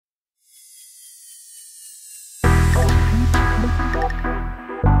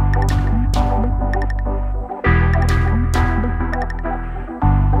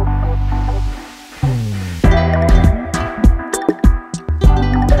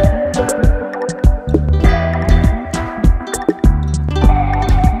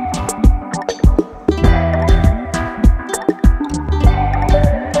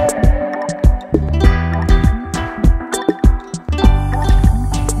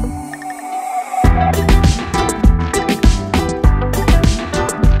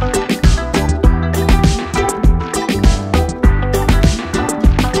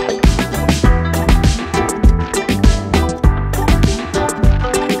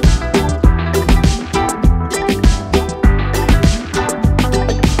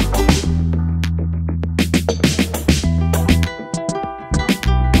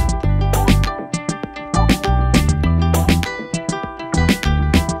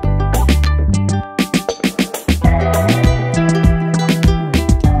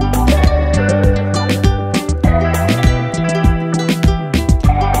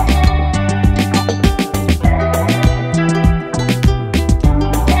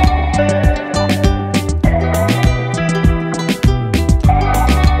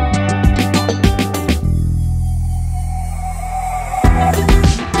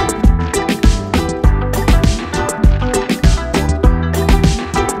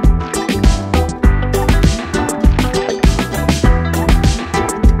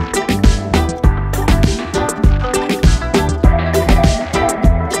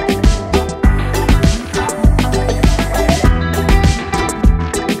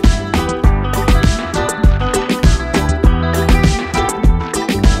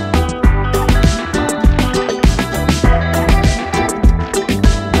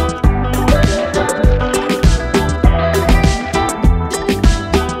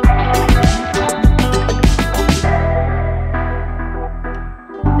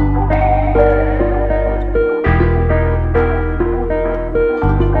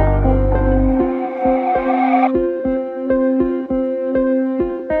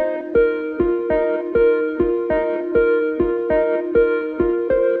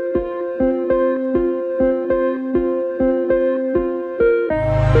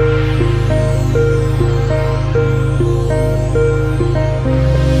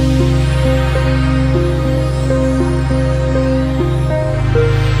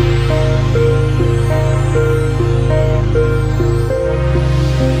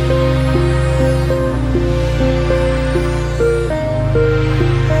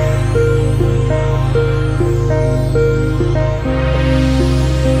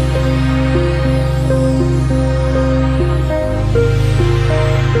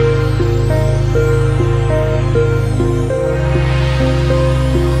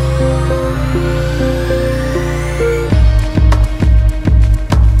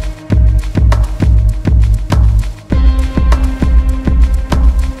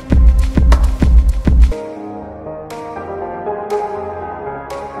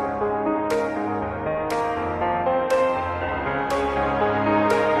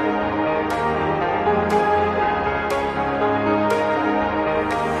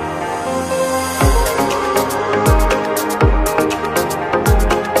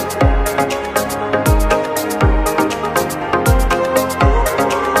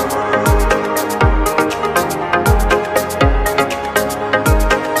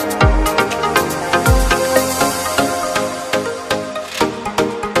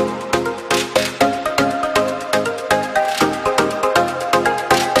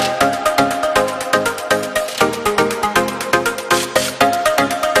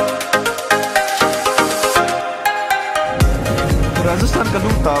Rajasthan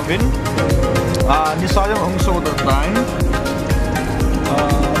kadung tawin ni sayang ang so the time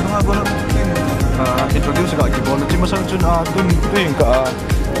mga guna introduce ka kibon ci masang chun dun tuing ka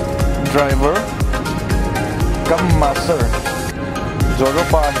driver kam master joro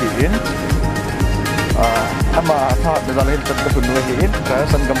pahin ama tha de dalhin tat ka tun wehin ka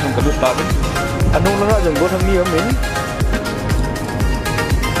san kam sung kadut tawin anong nga jang go thang ni amin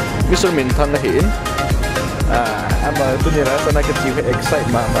Mr. Min than na hin ama tu ni rasa nak kecil excite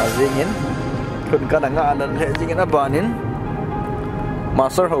mah zingin kun kana nga anan he zingin abanin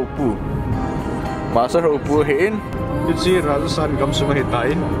master hopu hin si Rajasthan kam suma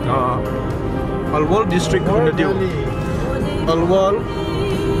hitain Alwar district hundiu Alwar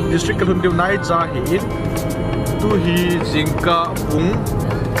district hundiu night za hin tu hi jingka pung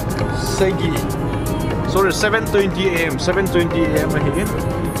segi sorry 7:20 am hin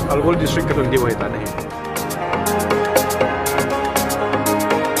Alwar district hundiu hitan hin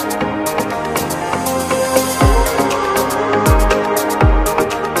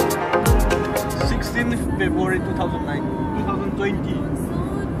 16 February 2020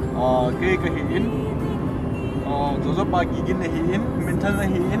 ke kahin jojo pagi gigin na hiin, mental na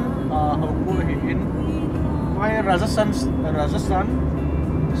hiin, haupo na hiin. May Rajasthan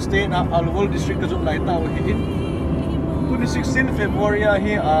state na Alwar district ka jud laita wa hiin. 2016 February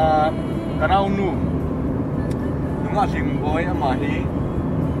hi Kanau nu. Nunga Lhingboi amahi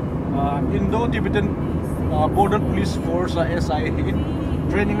Indo Tibetan Border Police Force SI hiin.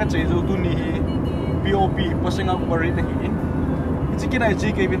 Training at Jeju tu ni POP pasing ako pari na hiin. Ichikin ay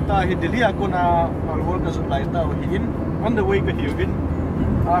GK binta hi Delhi ako na Alwar ka jud laita wa hiin. On the way ka hiin.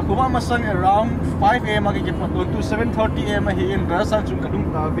 Kuma masang around 5 AM magikipaton to 7:30 AM hiin Rajasthan chung kadung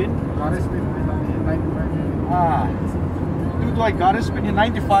tabin. Itu ay garis pin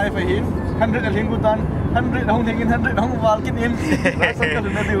 95 hiin 100 alhingutan 100 hong hingin 100 hong walkin in Rajasthan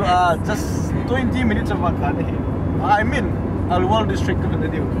kadung na diu just 20 minutes of walk I mean Alwar district kadung na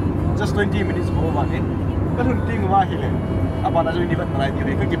diu just 20 minutes of walk in kadung ting wa hile apa na jo ni bat malai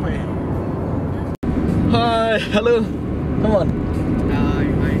diu ka kipa Hi, hello, come on.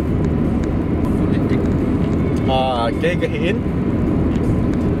 Kay kahiin,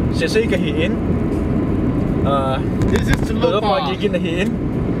 sesay kahiin. This is slow pa. Gigin nahiin.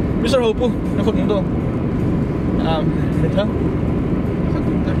 Mr. Hopu, nakot mo to. Mita.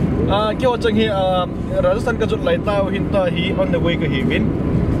 Kaya wachang hi Rajasthan ka jud laita hinta hi on the way kahiin.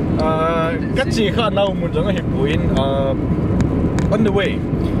 Katsi kha naw mun jang hi puin on the way.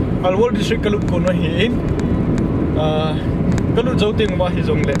 Alwar district kalut ko na hiin. Kalut jauting ma hi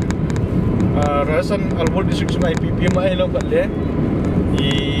jong le. Rajasthan Alwar district sungai IPPF ai lo kalle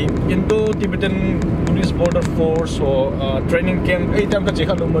I Indo Tibetan Police Border Force or training camp ai tam ka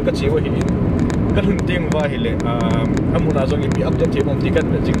chekha lumar ka chewa hi kan hunting wa hile amuna jong ipi update themom tikan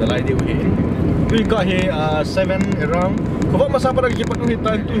jing dalai deu hi tuin ka hi 7 around ko ba masa para ki patung hi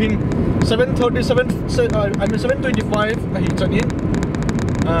time to hin 7:37 I mean 7:25 hi chanin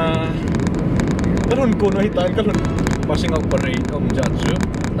kalun ko no hi time kalun passing out pare jaju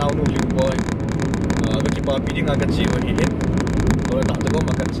now no Lhingboi ki pa piding aga chewa hi Kalau tak tahu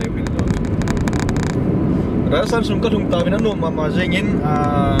makan saya window. Rajasthan sungka thung tawin ano mama jengin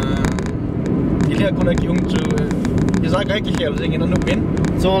ili aku nak kiung chu isa kai ki khel jengin ano pin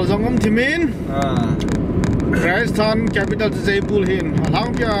Sol jongom thimin Rajasthan capital Jaipur hin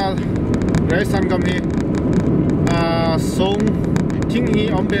alang pia Rajasthan kam hi song thingi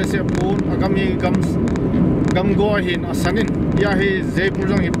ombe se pon agami gam go hin asanin ya hi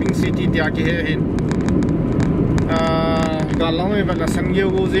Jaipur jong hi pink city dia ki he hin Galang ay bala sangyo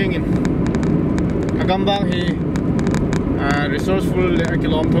go zengin agambang hi resourceful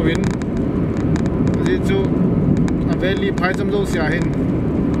kilometer win ji chu aveli phaijam lo sia hin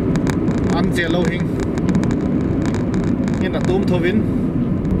am che lo hing in atum thovin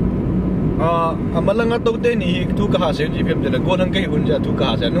amalanga to te ni tu ka ha se ji phem jela go nang kai hun ja tu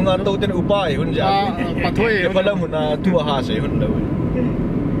ka ha se nunga to te upai hun ja pathoi bala muna tu ha se hun lo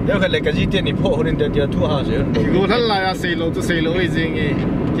Dia kan lek kaji ni po hurin dia tu ha se. Go thal la ya sei lo tu sei lo jing e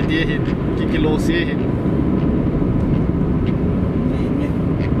ki dia hin ki kilo se hin.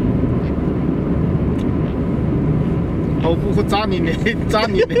 Hau pu ko cha ni ne.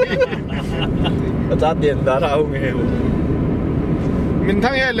 Cha tiền da ra hung he. Min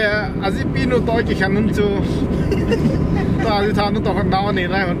thang he le azi pi no to ki khan nun chu. Ta ri tha no to kan naw ni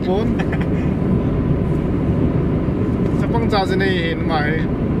rai hon pon. Sapang cha je nei hin mai.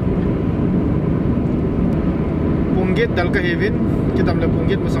 Punggit dal ka hevin kita mle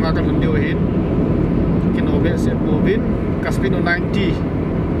punggit masang akan hundio hin kinobe se bovin kaspino 90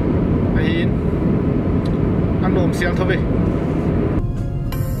 ahin anom sial thobe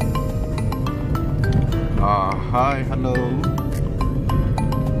hi hello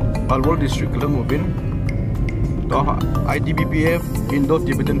Alwar district la movin to ITBPF Indo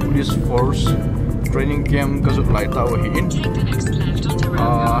Tibetan Police Force training camp kasut laita wa hin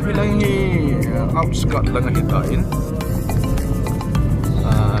hilang hi outskirt lang hitain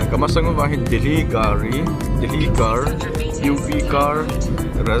kamasang wahin Delhi car UP car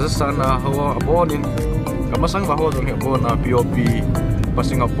Rajasthan hawa abonin kamasang bahawa jong abon POP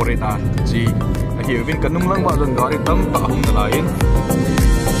passing up pore na ji hiwin kanung lang ma jong gari tam ta hung lain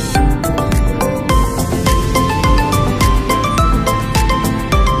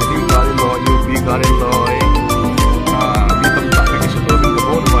Delhi car lo UP car lo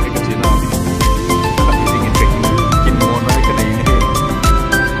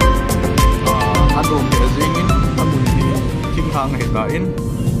hitain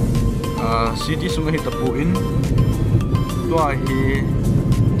city sungai hitapuin tua hi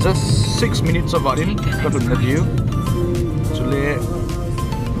just 6 minutes of arin kadun na diu chule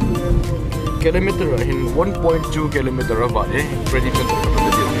kilometer hin 1.2 kilometer of training center kadun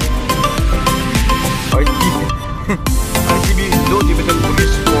na diu Indo Tibetan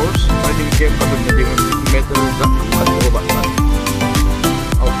Police Force training camp kat dengan metal dak kat obatan.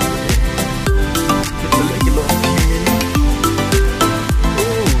 Okay. Kita lagi lo ini.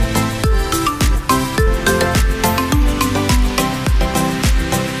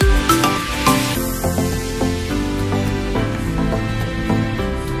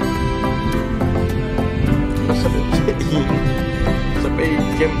 Sampai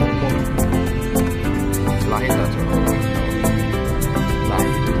camp umum lahir tak so.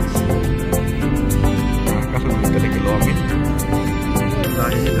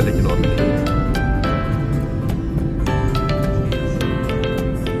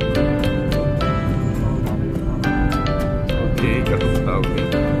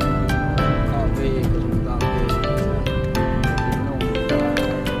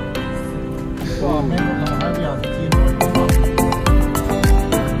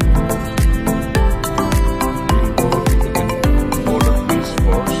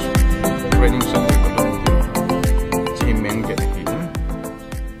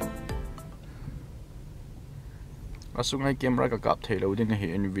 Sungai kamera ka kap thei lo ding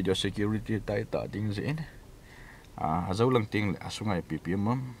hi in video security tai ta ding zin azau lang ting sungai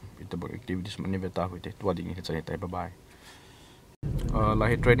ppm ita bor activities mani beta hoite twa ding hi chai tai bye bye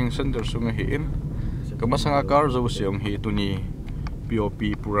lahi training center sungai hi in kamasanga kar zo seong hi tuni pop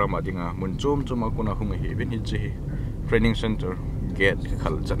pura ma dinga munchom chuma kuna hung hi ben hi chi training center gate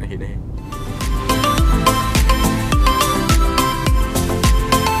khal chana hi nei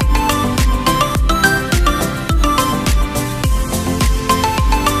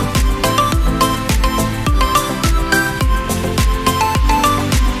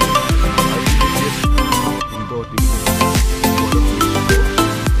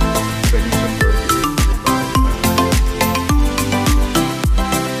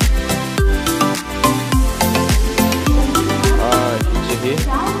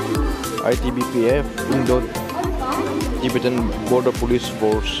ITBPF Indo Tibetan Border Police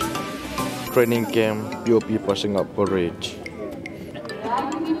Force Training Camp POP passing up parade.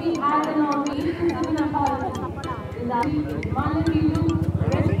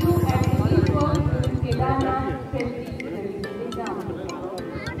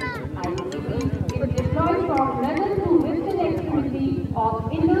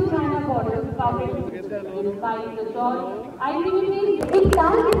 Of Indo-China border coverage by the ITBP एक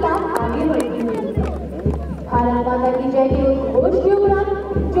साल के साथ आगे बढ़ती है। भारत माता की जय के घोष के उपरांत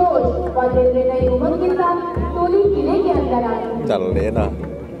जोश व दिल नई उमंग के साथ टोली किले के अंदर आई। चल लेना।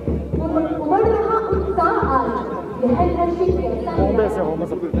 उमड़ रहा उत्साह आज यह दृश्य कैसा है?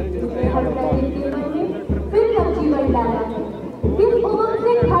 हर तरह के जीवन में फिर नवजीवन लाया है। किस उमंग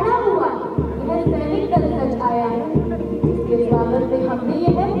से खड़ा हुआ यह सैनिक दल सच आया है। इसके स्वागत में हमने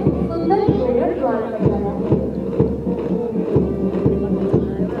यह सुंदर पेड़ द्वार बनाया है।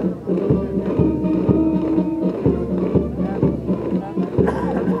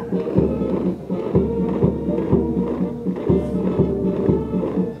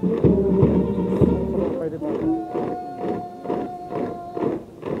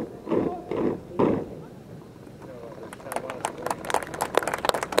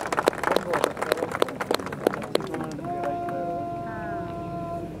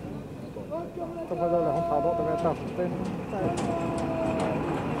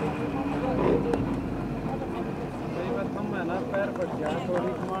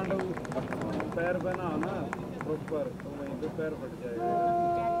 पैर बना ना ऊपर तो वहीं पे पैर फट जाएगा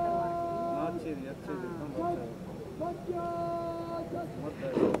ना अच्छी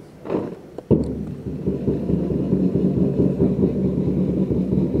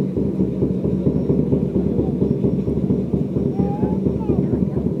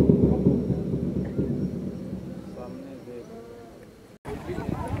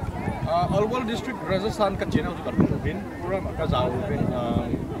Alwar district Rajasthan ka china utar bin pura ka jao bin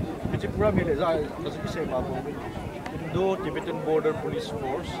bichi pura mile ja kasi se ma bo Indo Tibetan Border Police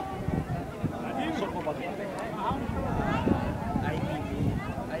Force so ko ba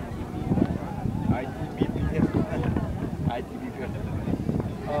ITBPF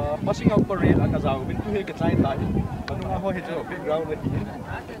passing out parade ka jao bin tu he ka chai ta panu ma ho he jo background la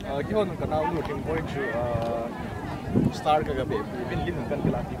hi ki hon ka naw lu ting point to star ka gabi bin lin kan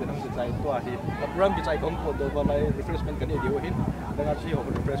kelati kan ang design to ahi na program ki chai kong ko do ba mai refreshment kan dio hin danga chi ho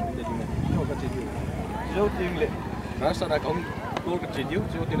refreshment de din ho ka chi dio jo ting le rasa na kong to ka chi dio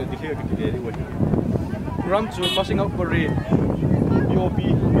jo tele dikhe ka ki de wo program chu passing out parade POP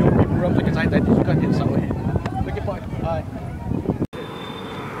program ka chai tai ti ka hin sa ho hi ki pa hi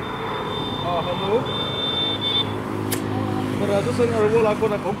hello Rajasthan Alwar ako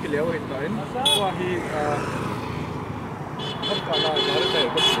na kong kileo hin tain to ahi हम काला भारत है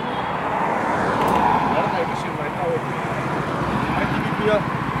कुछ भारत है कुछ नहीं था वो ITBPF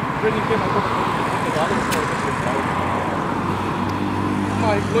training के मतलब भारत से कुछ नहीं था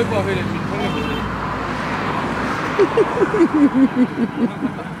मैं कोई बात नहीं बोलने को नहीं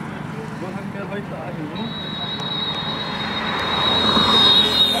बोलने के भाई तो आज नहीं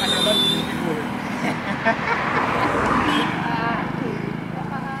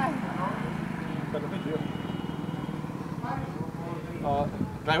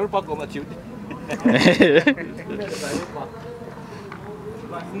driver park ko ma-chute. Driver park.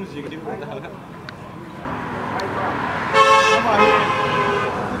 Ba không gì cái điều đó hả? Mà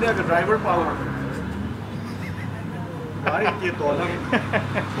đây cái driver park. Gari kia to lang.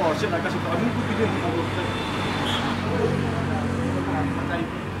 Ko sẽ là cái sự có những cái điều mà được.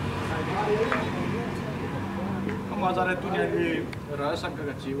 हम बाजार है तूने ये राजस्थान का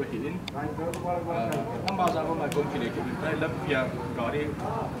कच्ची वो हिलिन हम बाजार को मैं कौन के लिए क्योंकि प्राय लब या गाड़ी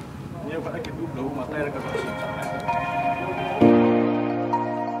ये वाला के दूर लोग माता है का कच्ची